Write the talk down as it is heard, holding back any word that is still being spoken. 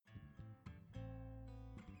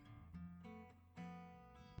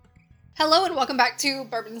Hello and welcome back to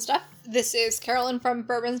Bourbon Stuff. This is Carolyn from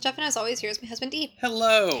Bourbon Stuff, and as always, here's my husband Dee.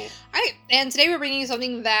 Hello. Alright, and today we're bringing you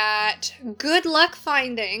something that good luck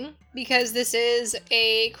finding, because this is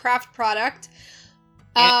a craft product.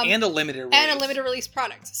 And a limited release. And a limited release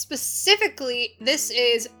product. Specifically, this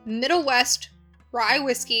is Middle West Rye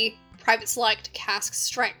Whiskey Private Select Cask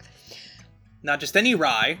Strength. Not just any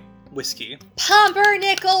rye whiskey.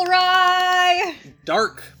 Pumpernickel Rye!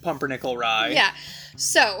 Dark pumpernickel rye. Yeah.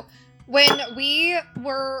 So, when we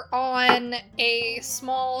were on a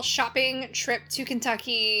small shopping trip to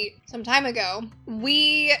Kentucky some time ago,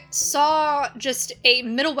 we saw just a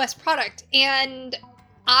Middle West product, and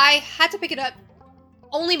I had to pick it up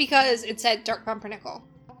only because it said dark pumpernickel.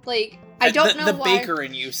 Like, I don't know the why. The baker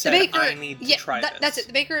in you said, I need to try this. That's it.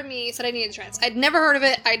 The baker in me said I needed to try this. I'd never heard of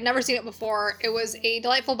it. I'd never seen it before. It was a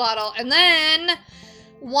delightful bottle. And then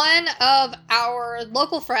one of our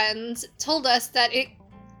local friends told us that it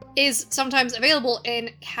is sometimes available in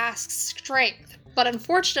cask strength. But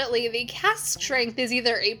unfortunately, the cask strength is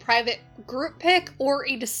either a private group pick or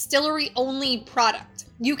a distillery-only product.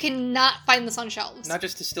 You cannot find this on shelves. Not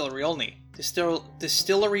just distillery only.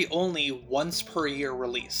 Distillery only once per year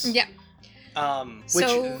release. Yeah.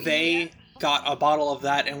 Which got a bottle of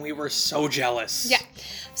that and we were so jealous. Yeah.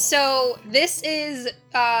 So this is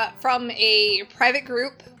from a private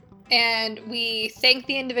group, and we thank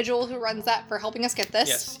the individual who runs that for helping us get this.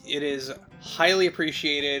 Yes, it is highly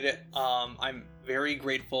appreciated. I'm very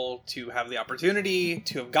grateful to have the opportunity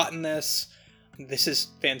to have gotten this. This is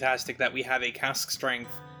fantastic that we have a cask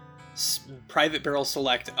strength private barrel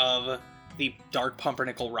select of the dark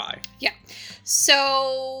pumpernickel rye. Yeah.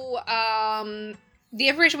 So, the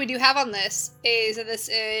information we do have on this is that this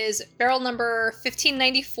is barrel number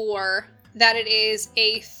 1594, that it is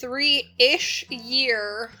a 3-ish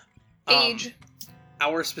year age.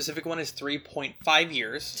 Our specific one is 3.5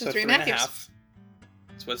 years, so 3.5 years.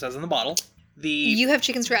 That's what it says on the bottle. You have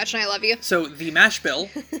chicken scratch and I love you. So the mash bill,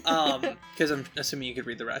 because I'm assuming you could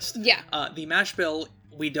read the rest. Yeah. The mash bill,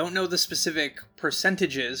 we don't know the specific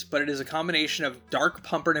percentages, but it is a combination of dark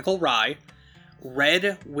pumpernickel rye,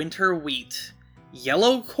 red winter wheat,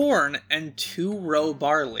 yellow corn, and 2-row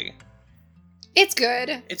barley. It's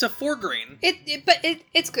good. It's a 4-grain.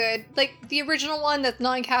 It's good. Like, the original one that's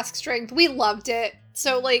non-cask strength, we loved it.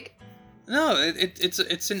 So, like... No,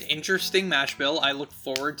 it's an interesting mash bill. I look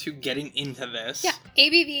forward to getting into this. Yeah.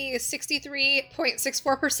 ABV is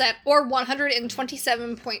 63.64% or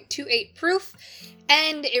 127.28 proof,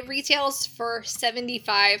 and it retails for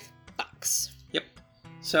 $75. Yep.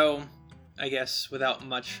 So, I guess without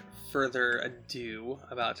much further ado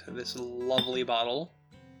about this lovely bottle,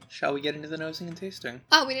 shall we get into the nosing and tasting?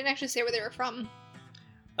 Oh, we didn't actually say where they were from.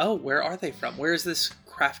 Oh, where are they from? Where is this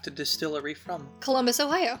craft distillery from? Columbus,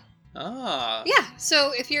 Ohio. Ah. Yeah,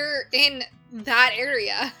 so if you're in that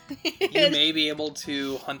area... you may be able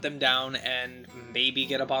to hunt them down and maybe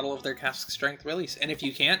get a bottle of their cask strength release. And if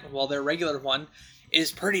you can't, well, their regular one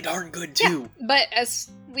is pretty darn good too. Yeah, but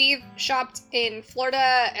as we've shopped in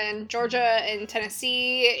Florida and Georgia and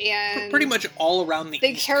Tennessee and... pretty much all around the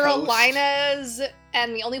East Carolinas, Coast.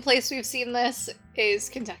 And the only place we've seen this is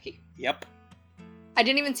Kentucky. Yep. I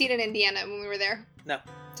didn't even see it in Indiana when we were there. No.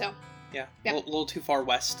 So... Yeah, yep. A little too far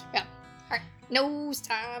west. Yeah. Alright, nose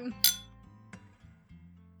time.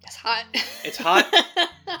 It's hot. It's hot,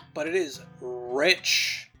 but it is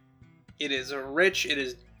rich. It is rich, it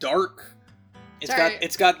is dark.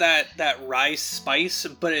 It's got that rye spice,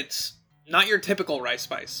 but it's not your typical rye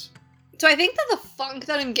spice. So I think that the funk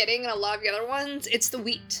that I'm getting in a lot of the other ones, it's the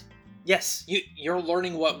wheat. Yes, you're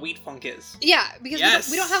learning what wheat funk is. Yeah,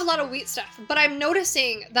 because we don't have a lot of wheat stuff, but I'm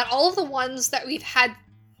noticing that all of the ones that we've had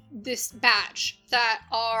this batch that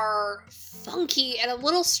are funky and a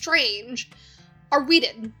little strange are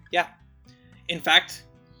wheated. Yeah. In fact,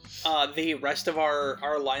 the rest of our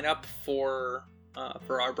lineup for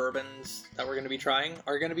our bourbons that we're going to be trying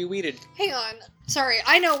are going to be wheated. Hang on. Sorry,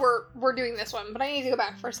 I know we're doing this one, but I need to go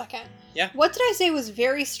back for a second. Yeah. What did I say was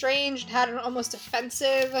very strange and had an almost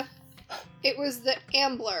offensive? It was the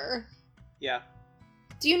Ambler. Yeah.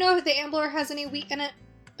 Do you know if the Ambler has any wheat in it?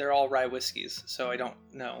 They're all rye whiskeys, so I don't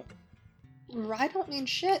know. Rye don't mean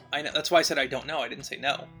shit. I know. That's why I said I don't know. I didn't say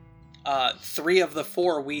no. 3 of the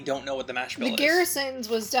 4, we don't know what the mash bill is. The Garrison's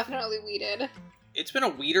was definitely wheated. It's been a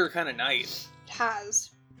weeder kind of night. It has.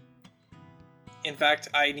 In fact,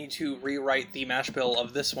 I need to rewrite the mash bill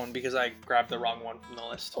of this one because I grabbed the wrong one from the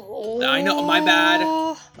list. Oh. I know. My bad.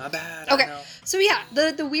 My bad. Okay. I know. So yeah,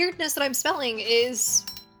 the weirdness that I'm smelling is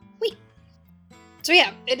wheat. So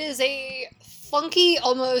yeah, it is a funky,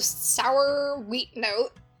 almost sour wheat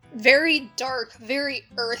note. Very dark, very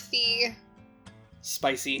earthy.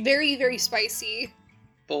 spicy. Very, very spicy.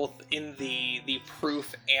 Both in the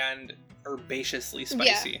proof and herbaceously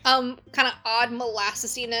spicy. Yeah. Kind of odd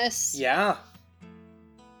molassesiness. Yeah.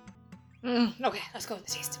 Okay, let's go with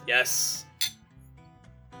the taste. Yes.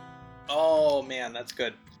 Oh man, that's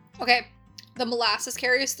good. Okay, the molasses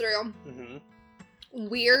carries through. Mm-hmm.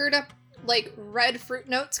 Weird, like, red fruit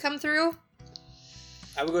notes come through.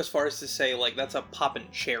 I would go as far as to say, like, that's a poppin'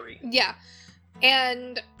 cherry. Yeah.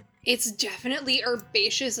 And it's definitely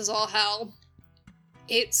herbaceous as all hell.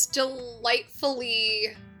 It's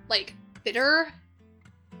delightfully, like, bitter,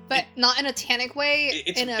 but not in a tannic way.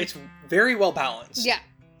 It's very well balanced. Yeah.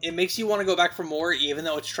 It makes you want to go back for more, even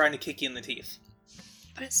though it's trying to kick you in the teeth.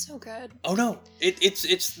 But it's so good. Oh no,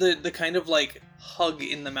 it's the kind of like hug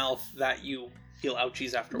in the mouth that you feel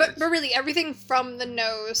ouchies afterwards. But really, everything from the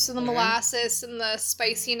nose, and the molasses, and the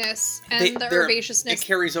spiciness, and the herbaceousness, it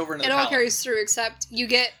carries over into the palate. It all carries through, Mm. except you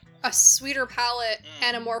get a sweeter palate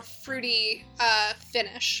and a more fruity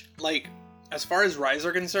finish. Like, as far as ryes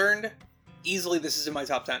are concerned, easily this is in my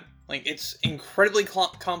top 10. Like, it's incredibly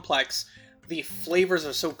complex. The flavors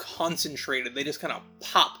are so concentrated, they just kind of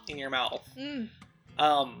pop in your mouth.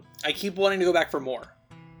 I keep wanting to go back for more.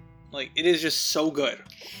 Like, it is just so good.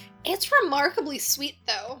 It's remarkably sweet,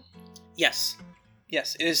 though. Yes.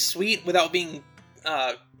 Yes, it is sweet without being,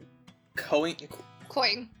 Cloyingly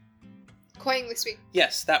sweet.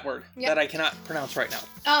 Yes, that word. Yep. That I cannot pronounce right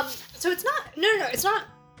now. So it's not, no, it's not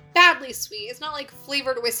badly sweet. It's not like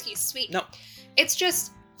flavored whiskey sweet. No. It's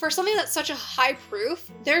just, for something that's such a high proof,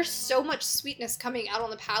 there's so much sweetness coming out on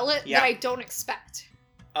the palate that I don't expect.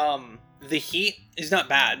 The heat is not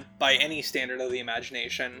bad by any standard of the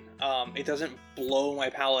imagination. It doesn't blow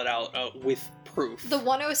my palate out with proof. The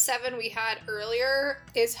 107 we had earlier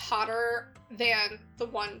is hotter than the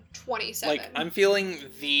 127. Like, I'm feeling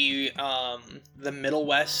the Middle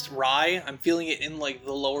West rye. I'm feeling it in like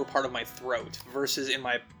the lower part of my throat versus in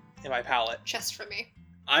my palate. Just for me.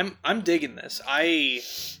 I'm digging this. I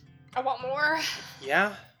want more.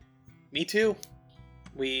 Yeah, me too.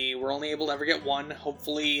 We were only able to ever get one.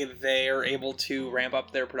 Hopefully they're able to ramp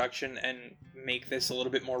up their production and make this a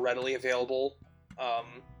little bit more readily available.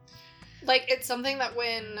 Like, it's something that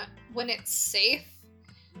when it's safe,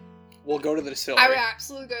 we'll go to the distillery. I would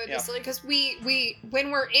absolutely go to the distillery, because we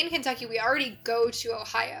when we're in Kentucky, we already go to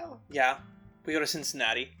Ohio. Yeah, we go to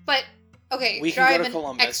Cincinnati. But, okay, we can drive go to an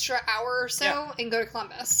Columbus. extra hour or so and go to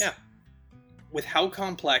Columbus. Yeah. With how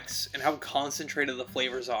complex and how concentrated the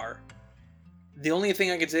flavors are, the only thing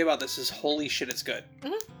I can say about this is holy shit, it's good.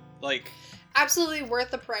 Mm-hmm. Like, absolutely worth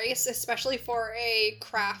the price, especially for a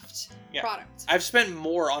craft product. I've spent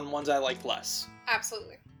more on ones I like less.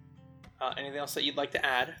 Absolutely. Anything else that you'd like to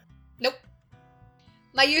add? Nope.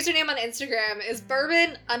 My username on Instagram is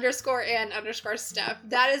bourbon_and_stuff.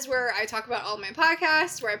 That is where I talk about all my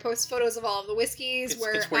podcasts, where I post photos of all of the whiskeys,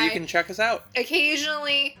 it's where you can check us out.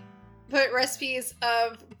 Occasionally put recipes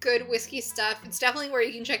of good whiskey stuff. It's definitely where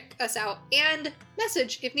you can check us out and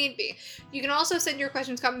message if need be. You can also send your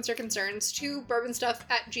questions, comments, or concerns to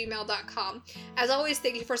bourbonstuff@gmail.com. As always,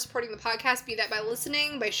 thank you for supporting the podcast, be that by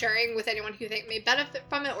listening, by sharing with anyone who you think may benefit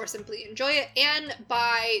from it or simply enjoy it, and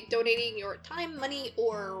by donating your time, money,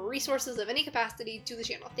 or resources of any capacity to the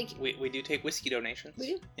channel. Thank you. We do take whiskey donations. We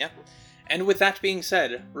do. Yeah. And with that being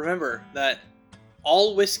said, remember that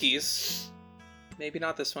all whiskeys, maybe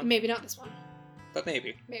not this one. Maybe not this one. But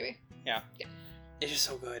maybe. Maybe. Yeah. It's just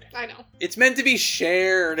so good. I know. It's meant to be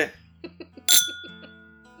shared.